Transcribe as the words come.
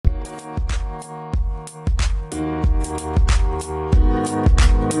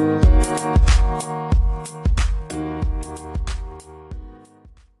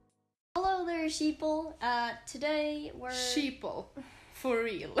Today we're... Sheeple. For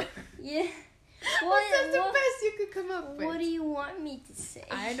real. Yeah. That's the best you could come up with. What do you want me to say?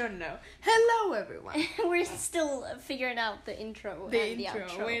 I don't know. Hello, everyone. We're still figuring out the intro and the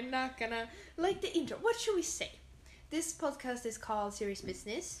outro. We're not gonna... Like the intro. What should we say? This podcast is called Serious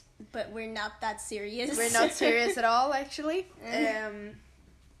Business. But we're not that serious. We're not serious at all, actually.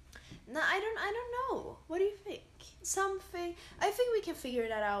 No, I don't know. What do you think? Something... I think we can figure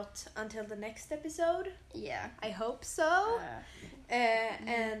that out until the next episode. Yeah. I hope so.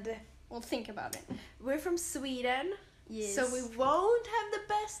 And... We'll think about it. We're from Sweden. Yes. So we won't have the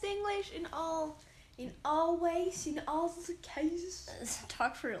best English in all ways, in all the cases.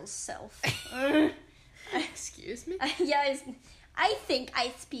 Talk for yourself. Excuse me? Yes, I think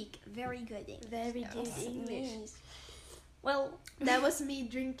I speak very good English. Very good English. Yes. Well, that was me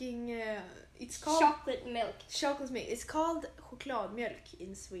drinking, it's called... chocolate milk. Chocolate milk. It's called chokladmjölk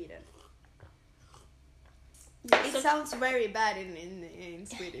in Sweden. It sounds very bad in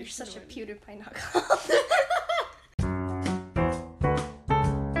Swedish. You're such a PewDiePie knuckle.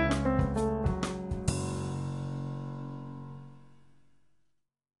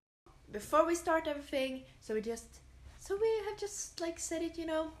 Before we start everything, so we have just like said it,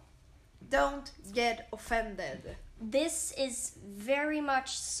 don't get offended. This is very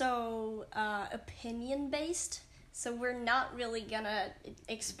much so opinion based. So we're not really gonna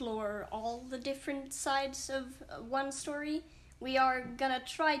explore all the different sides of one story. We are gonna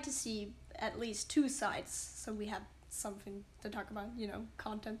try to see at least two sides, so we have something to talk about,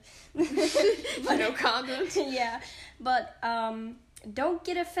 content. Content. Yeah, but don't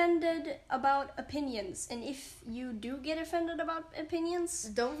get offended about opinions. And if you do get offended about opinions,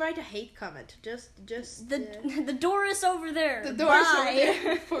 don't write a hate comment. Just the door is over there. The door is over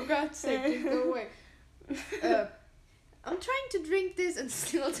there. For God's sake, go away. I'm trying to drink this and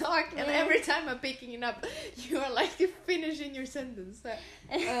still talk, and every time I'm picking it up, you are like finishing your sentence.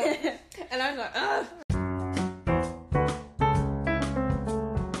 And I'm like, ugh.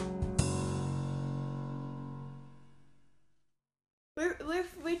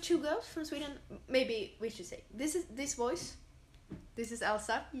 We're two girls from Sweden. Maybe we should say this voice. This is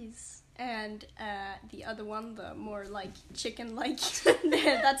Elsa. Yes. And the other one, the more like chicken-like,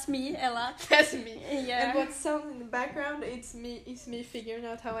 that's me, Ella. That's me. Yeah. And what's sound in the background? It's me figuring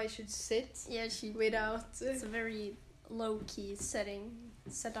out how I should sit. Yeah, without. It's a very low-key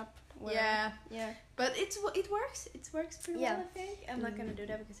setup. Yeah. Yeah. But it works. It works pretty well, I think. I'm not gonna do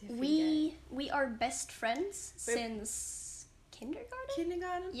that because we are best friends since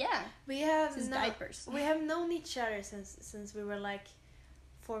kindergarten. Yeah. We have since diapers. We have known each other since we were like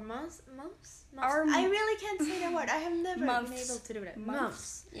 4 months. I really can't say that word. I have never been able to do that.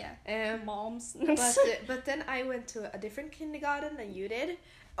 Months. Yeah. Moms. But then I went to a different kindergarten than you did.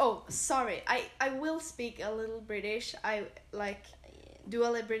 Oh, sorry. I will speak a little British. I do a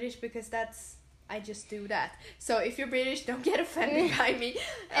little British because I just do that. So if you're British, don't get offended by me.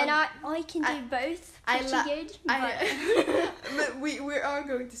 And I can do both pretty good. But we are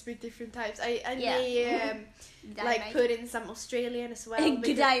going to speak different types. I may put in some Australian as well.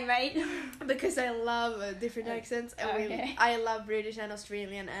 Good day, right? Because I love different accents. Okay. I love British and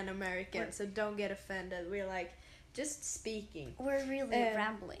Australian and American. So don't get offended. We're like just speaking. We're really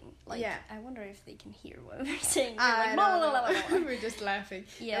rambling. I wonder if they can hear what we're saying. We're just laughing.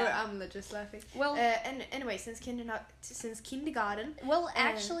 Yeah. Or I'm just laughing. Well, and anyway, since kindergarten. Well,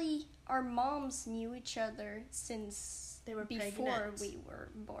 actually, our moms knew each other since they were before pregnant. we were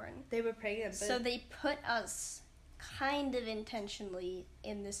born. They were pregnant. So they put us kind of intentionally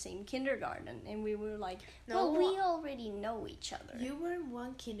in the same kindergarten, and we were like, we already know each other. You were in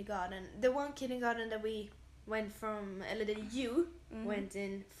one kindergarten. The one kindergarten that we went from, went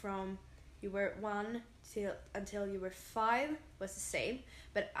in from you were 1 until you were 5 was the same,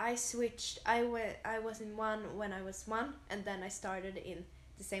 but I switched. I was in 1 when I was 1, and then I started in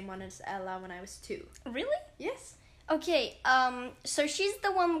the same one as Ella when I was 2. Really? Yes. Okay, so she's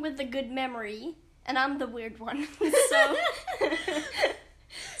the one with the good memory, and I'm the weird one.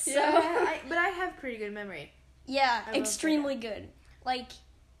 Yeah, but I have pretty good memory. Yeah, extremely good.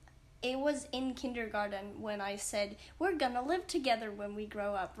 It was in kindergarten when I said, we're gonna live together when we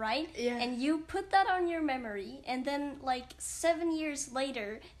grow up, right? Yeah. And you put that on your memory, and then 7 years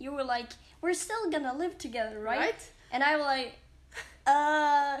later, you were like, we're still gonna live together, right? And I was like,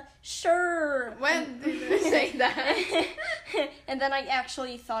 sure. When did you say that? And then I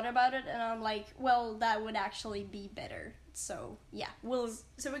actually thought about it, and I'm like, well, that would actually be better. So, yeah,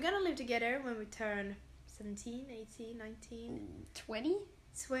 So we're gonna live together when we turn 17, 18, 19... 20?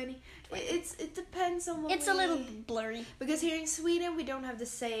 20. It depends on what It's a little blurry. Because here in Sweden we don't have the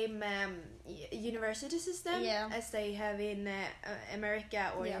same university system as they have in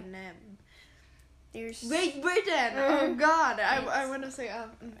America or in there's Great Britain. Oh God, I want to say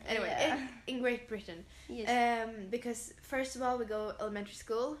anyway in Great Britain. Yes. Because first of all we go elementary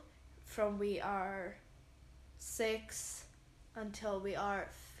school from we are 6 until we are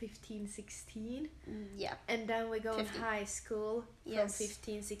 15, 16. Yeah. And then we go 15. in high school from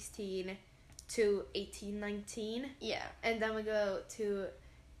 15, 16 to 18, 19. Yeah. And then we go to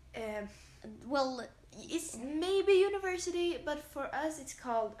well, it's maybe university, but for us it's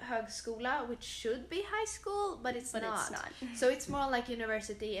called högskola, which should be high school, but it's not. So it's more like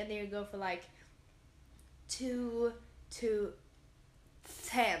university, and then you go for like 2 to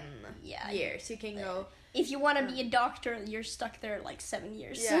 10 years. You can go. If you want to be a doctor, you're stuck there like 7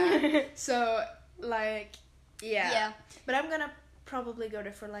 years. Yeah. So like yeah. But I'm gonna probably go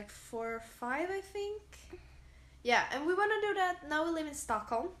there for like 4 or 5, I think. Yeah, and we want to do that. Now we live in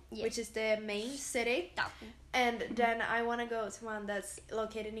Stockholm, which is the main city. And then I want to go to one that's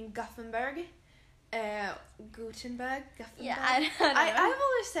located in Gothenburg. Gutenberg? Gothenburg? Yeah, I've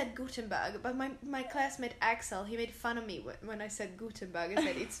always said Gutenberg, but my classmate Axel, he made fun of me when I said Gutenberg. I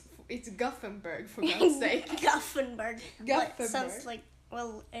said it's Gothenburg, for God's sake. Gothenburg. Gothenburg.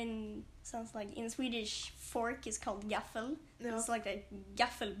 Sounds like in Swedish fork is called gaffel. No. It's like a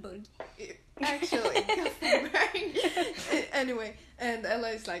gaffelburg. Actually, Gothenburg. Anyway, and Ella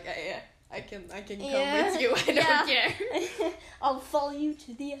is like, I can come with you. I don't care. I'll follow you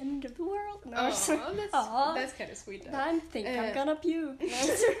to the end of the world. No, that's kind of sweet. Though. I think I'm gonna puke.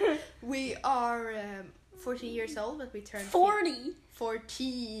 We are 14 years old, but we turned 40.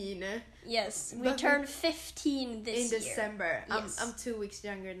 14. Yes, we turned 15 this year. In December. Yes. I'm 2 weeks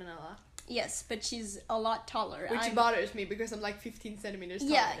younger than Ella. Yes, but she's a lot taller. Which bothers me because I'm like 15 centimeters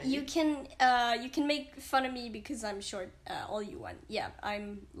taller. Yeah, you can make fun of me because I'm short all you want. Yeah,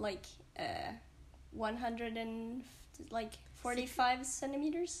 I'm like 145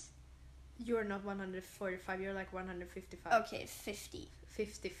 centimeters. You're not 145, you're like 155. Okay, 50.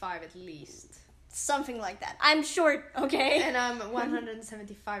 55 at least. Something like that. I'm short, okay? And I'm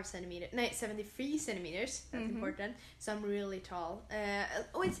 175 centimeters. No, 73 centimeters. That's important. So I'm really tall.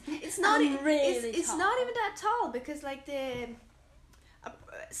 It's not. It's not even that tall because like the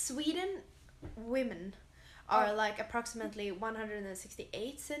Sweden women are like approximately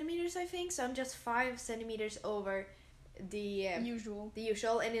 168 centimeters, I think. So I'm just 5 centimeters over the usual. The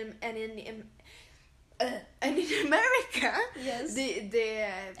usual, and in America, yes, the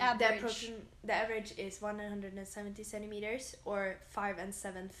average is 170 centimeters or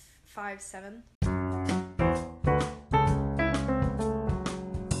 5'7".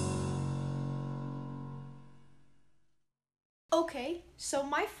 Okay, so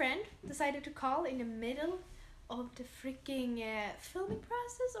my friend decided to call in the middle of the freaking filming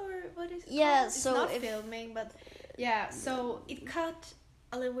process, or what is it called? It's so not filming, but yeah, so it cut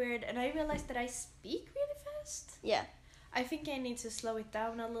a little weird, and I realized that I speak really fast. Yeah. I think I need to slow it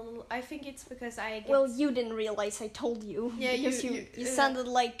down a little. I think it's because Well, you didn't realize I told you. Yeah, because you sounded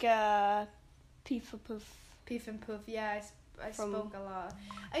like Piff and Puff. Piff and Puff, yeah, I spoke a lot.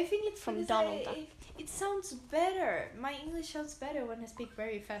 I think it's from because Donald. It sounds better. My English sounds better when I speak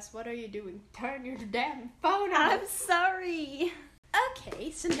very fast. What are you doing? Turn your damn phone off. I'm sorry.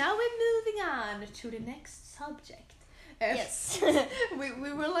 Okay, so now we're moving on to the next subject. Yes.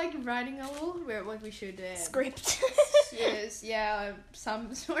 we were like writing a little what we should script. Yes, yeah,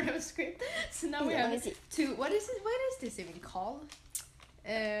 some sort of script. So now we have two. What is this even called?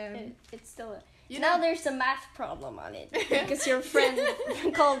 It's still now there's a math problem on it because your friend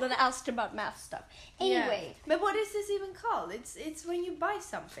called and asked about math stuff. Anyway, yeah. But what is this even called? It's when you buy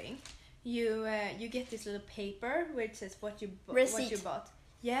something, you get this little paper which says what you bought.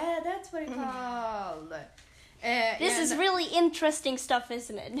 Yeah, that's what it's called. This is really interesting stuff,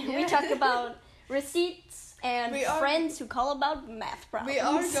 isn't it? Yeah. We talk about receipts and friends who call about math problems. We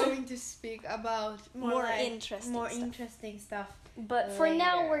are going to speak about more interesting stuff. But for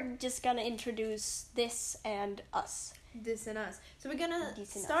now, we're just gonna introduce this and us. This and us. So we're gonna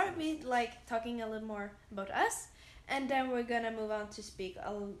start with like talking a little more about us, and then we're gonna move on to speak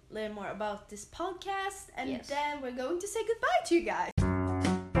a little more about this podcast, and then we're going to say goodbye to you guys.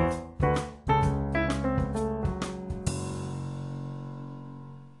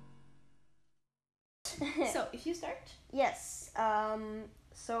 So, if you start. Yes.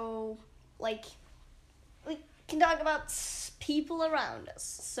 So, like, we can talk about people around us.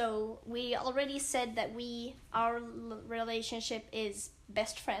 So, we already said that our relationship is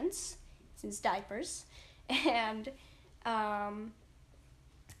best friends since diapers. And,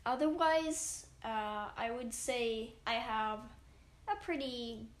 Otherwise, I would say I have a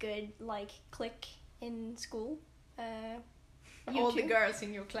pretty good like clique in school. All the too? girls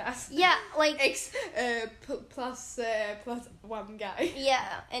in your class. Yeah, like plus one guy.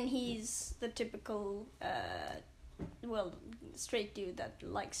 yeah, and he's the typical straight dude that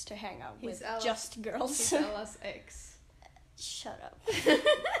likes to hang out with just girls. He's Ella's ex. Shut up.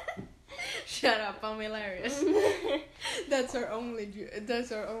 Shut up! I'm hilarious. That's our only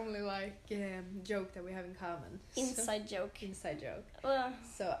like joke that we have in common. Inside joke. Inside joke.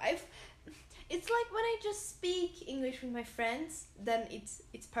 So it's like when I just speak English with my friends, then it's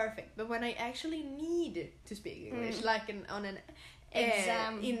perfect. But when I actually need to speak English, like on an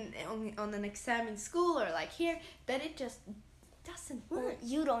exam on an exam in school or like here, then it just doesn't work. Well,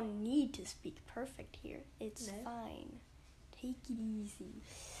 you don't need to speak perfect here. It's No. fine. Take it easy.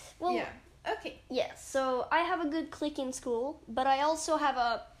 Well, yeah. Okay. Yeah, so I have a good clique in school, but I also have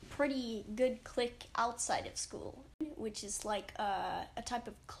a pretty good clique outside of school, which is like a type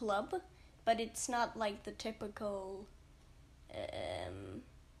of club, but it's not like the typical.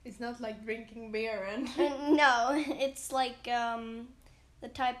 It's not like drinking beer and. No, it's like the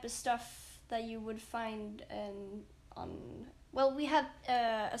type of stuff that you would find on. Well, we have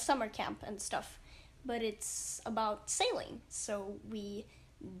a summer camp and stuff, but it's about sailing. So we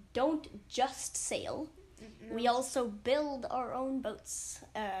don't just sail. No. We also build our own boats.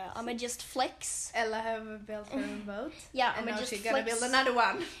 I'ma just flex. Ella have built her own boat. Yeah, and I'ma now just she's flex. gonna build another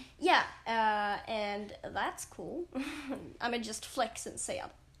one. Yeah, and that's cool. I'ma just flex and say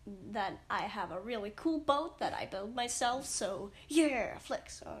that I have a really cool boat that I built myself. So yeah,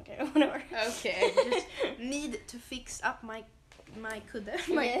 flex. Okay, whatever. Okay, I just need to fix up my kudde,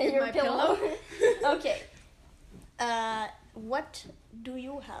 your my pillow. Okay. What do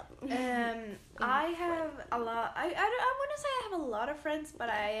you have? I have a lot. I wouldn't say I have a lot of friends, but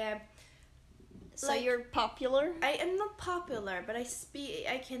I So like- you're popular? I am not popular, but I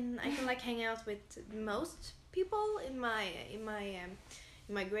can like hang out with most people in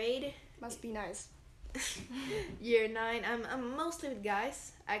my grade. Must be nice. Year 9. I'm mostly with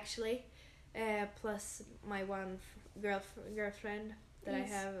guys actually, plus my one girlfriend that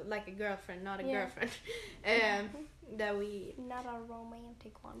Yes. I have, like a girlfriend, not a Yeah. girlfriend. That we Not a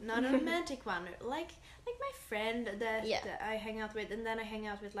romantic one. not a romantic one, like my friend that, Yeah. that I hang out with, and then I hang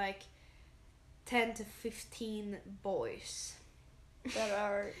out with like 10 to 15 boys. That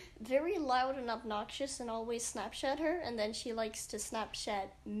are very loud and obnoxious and always Snapchat her, and then she likes to Snapchat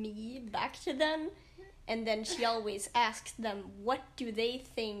me back to them, and then she always asks them what do they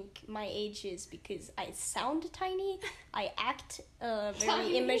think my age is, because I sound tiny, I act very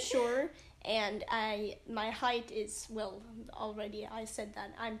Tiny. immature, and my height is, well, already I said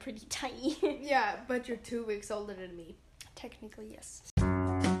that I'm pretty tiny. Yeah, but you're 2 weeks older than me. Technically, yes.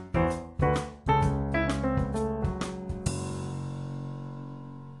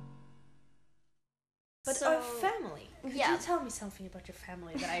 But So- our family. Could yeah. you tell me something about your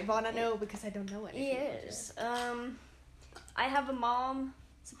family that I wanna know, because I don't know anything about Yes. I have a mom.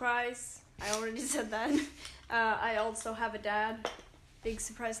 Surprise. I already said that. I also have a dad. Big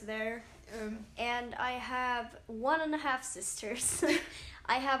surprise there. you. And I have 1.5 sisters.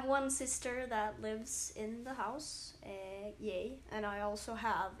 I have one sister that lives in the house. Yay. And I also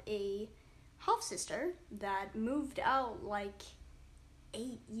have a half sister that moved out like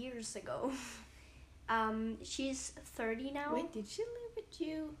 8 years ago. She's 30 now. Wait, did she live with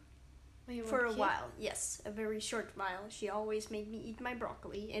you when you were For a kid? while, yes, a very short while. She always made me eat my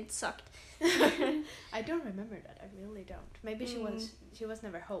broccoli. It sucked. I don't remember that. I really don't. Maybe she was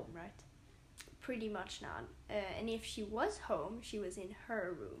never home, right? Pretty much not. And if she was home, she was in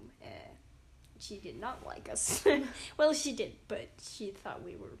her room. She did not like us. Well, she did, but she thought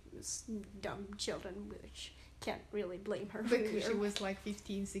we were dumb children, which can't really blame her. Because she was like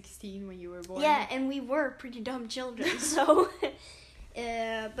 15, 16 when you were born. Yeah, and we were pretty dumb children, so...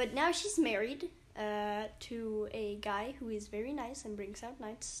 but now she's married to a guy who is very nice and brings out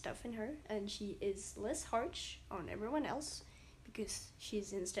nice stuff in her, and she is less harsh on everyone else because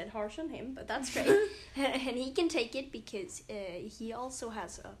she's instead harsh on him, but that's great. And he can take it because he also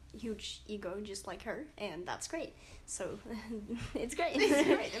has a huge ego just like her, and that's great. So it's great. It's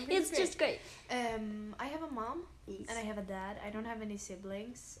great. I think It's it's just great. I have a mom Yes. and I have a dad. I don't have any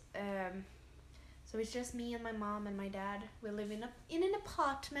siblings. So it's just me and my mom and my dad. We live in an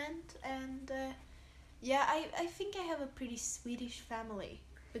apartment, and yeah, I think I have a pretty Swedish family,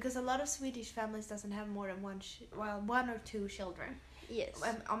 because a lot of Swedish families doesn't have more than one or two children. Yes.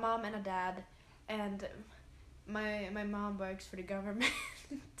 A mom and a dad, and my mom works for the government.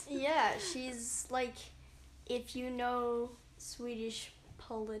 Yeah, she's like, if you know Swedish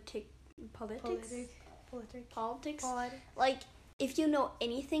politics. Politics. Like, if you know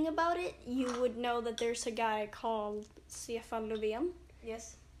anything about it, you would know that there's a guy called Stefan Löfven.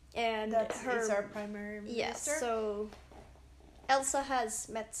 Yes. And It's our primary minister. Yes, so Elsa has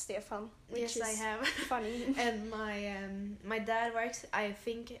met Stefan, which is I have. funny. And my dad works. I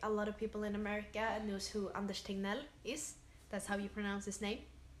think a lot of people in America knows who Anders Tegnell is. That's how you pronounce his name,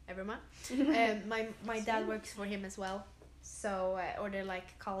 everyone. My dad works for him as well. So or they're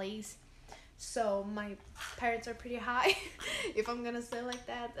like colleagues. So my parents are pretty high, if I'm gonna say like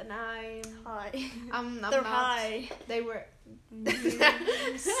that. And High. I'm They're not. high. They were.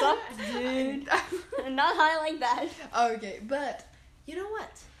 Sup, dude? Not high like that. Okay, but you know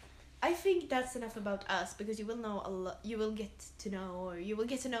what? I think that's enough about us, because you will know a lot. You will get to know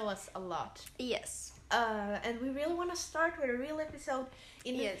us a lot. Yes. And we really want to start with a real episode.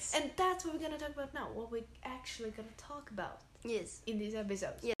 Yes. And that's what we're gonna talk about now. What we're actually gonna talk about. Yes. In this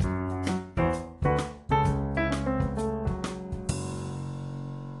episode. Yes.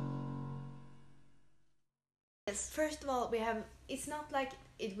 First of all, it's not like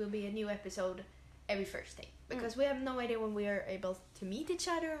it will be a new episode every Thursday, because we have no idea when we are able to meet each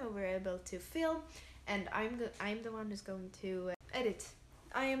other, when we're able to film, and I'm the one who's going to edit.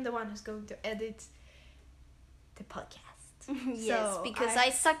 I am the one who's going to edit the podcast. Yes, so because I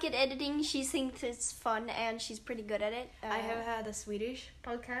suck at editing. She thinks it's fun, and she's pretty good at it. I have had a Swedish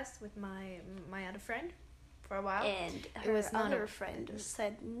podcast with my other friend for a while, and her other friend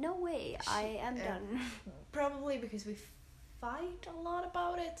said, "No way, I am done." Probably because we fight a lot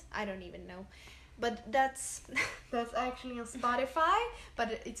about it. I don't even know, but that's actually on Spotify,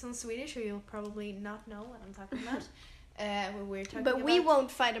 but it's on Swedish, so you'll probably not know what I'm talking about. We're talking but about... we won't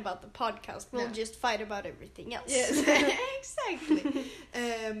fight about the podcast. We'll just fight about everything else. Yes, exactly.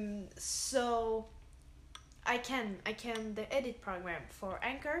 So I can the edit program for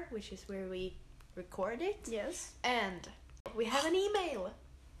Anchor, which is where we record it. Yes. And we have an email.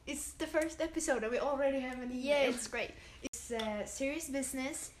 It's the first episode and we already have an email. Yeah, it's great. It's serious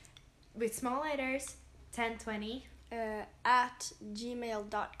business with small letters 1020 at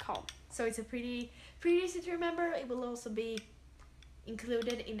gmail.com. So it's a pretty easy to remember. It will also be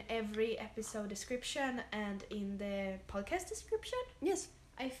included in every episode description and in the podcast description. Yes,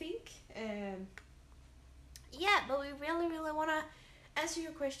 I think. Yeah, but we really want to answer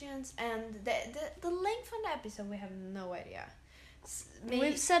your questions, and the length of the episode we have no idea.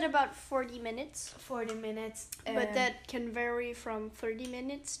 We've said about 40 minutes. 40 minutes. But that can vary from 30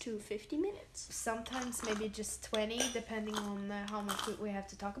 minutes to 50 minutes. Sometimes maybe just 20, depending on how much we have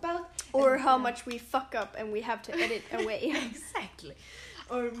to talk about. Or how much we fuck up and we have to edit away. Exactly.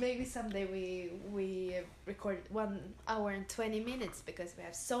 Or maybe someday we record 1 hour and 20 minutes because we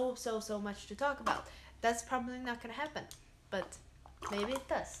have so much to talk about. That's probably not going to happen. But maybe it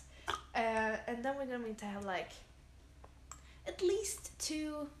does. And then we're going to have like at least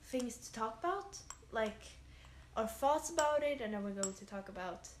 2 things to talk about, like our thoughts about it, and then we're going to talk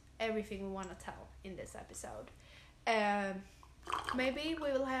about everything we want to tell in this episode. Maybe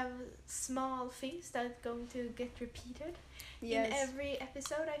we will have small things that are going to get repeated in every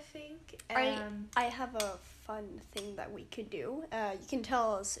episode, I think. I have a fun thing that we could do. You can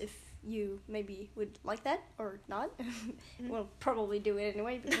tell us if you maybe would like that or not. We'll probably do it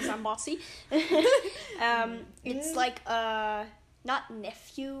anyway because I'm bossy. It's like a not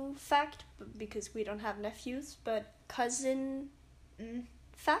nephew fact because we don't have nephews, but cousin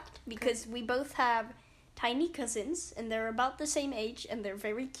fact because we both have tiny cousins and they're about the same age and they're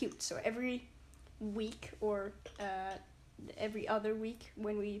very cute. So every week or every other week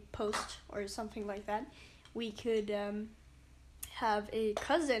when we post or something like that, we could have a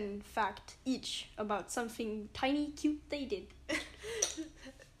cousin fact each about something tiny cute they did.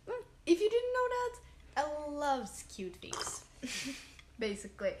 If you didn't know that, Ella loves cute things.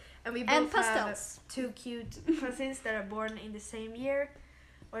 Basically. And we both have 2 cute cousins that are born in the same year.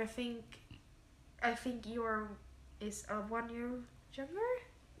 Or I think your is 1 year younger?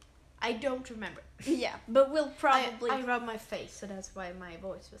 I don't remember. Yeah, but we'll probably... I rubbed my face, so that's why my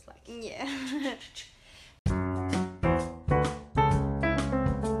voice was like... Yeah.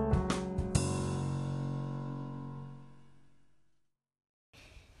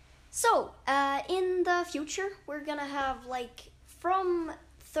 So, in the future, we're gonna have like from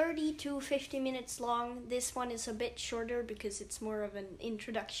 30 to 50 minutes long. This one is a bit shorter because it's more of an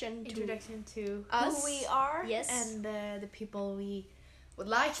introduction to us. Who we are, yes, and the people we would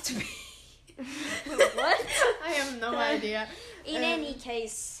like to be. What? I have no idea. In any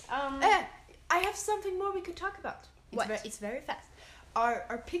case, I have something more we could talk about. What? It's very fast.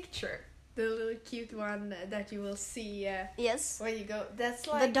 Our picture the little cute one that you will see Yes. when you go. That's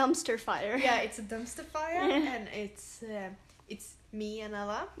like The dumpster fire. yeah, it's a dumpster fire, and it's me and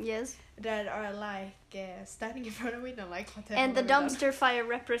Ella Yes. that are like standing in front of it and like what have And the we done? dumpster fire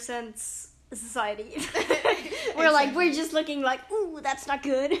represents society. we're just looking like, ooh, that's not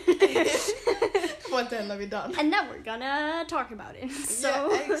good. What the hell have we done? And now we're gonna talk about it.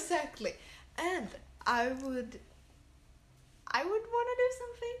 So Yeah, exactly. And I would want to do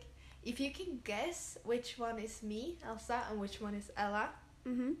something. If you can guess which one is me, Elsa, and which one is Ella,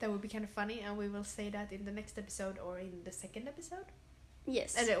 Mhm. that would be kind of funny, and we will say that in the next episode or in the second episode.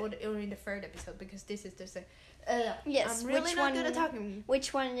 Yes. Or in the third episode, because this is the Yes. I'm really which not one? good at talking.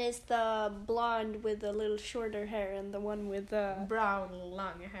 Which one is the blonde with the little shorter hair, and the one with the Brown,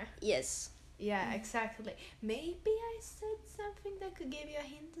 long hair. yes? Yeah, exactly. Maybe I said something that could give you a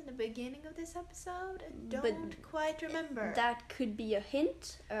hint in the beginning of this episode. I don't But quite remember. That could be a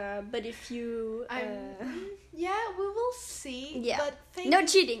hint. But if you yeah, we will see. Yeah. But no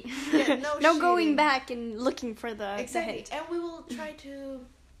cheating. Yeah, no going cheating. back and looking for the Exactly, hint. and we will try to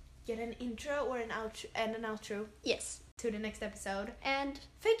get an intro or an outro Yes. to the next episode. And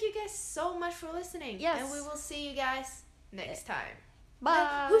Thank you guys so much for listening. Yes. And we will see you guys next time.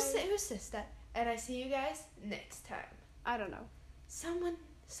 bye. Who says that? And I see you guys next time. I don't know. Someone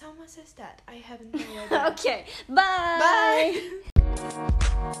says that. I have no idea. Okay. Bye.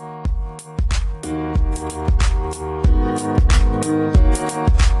 Bye.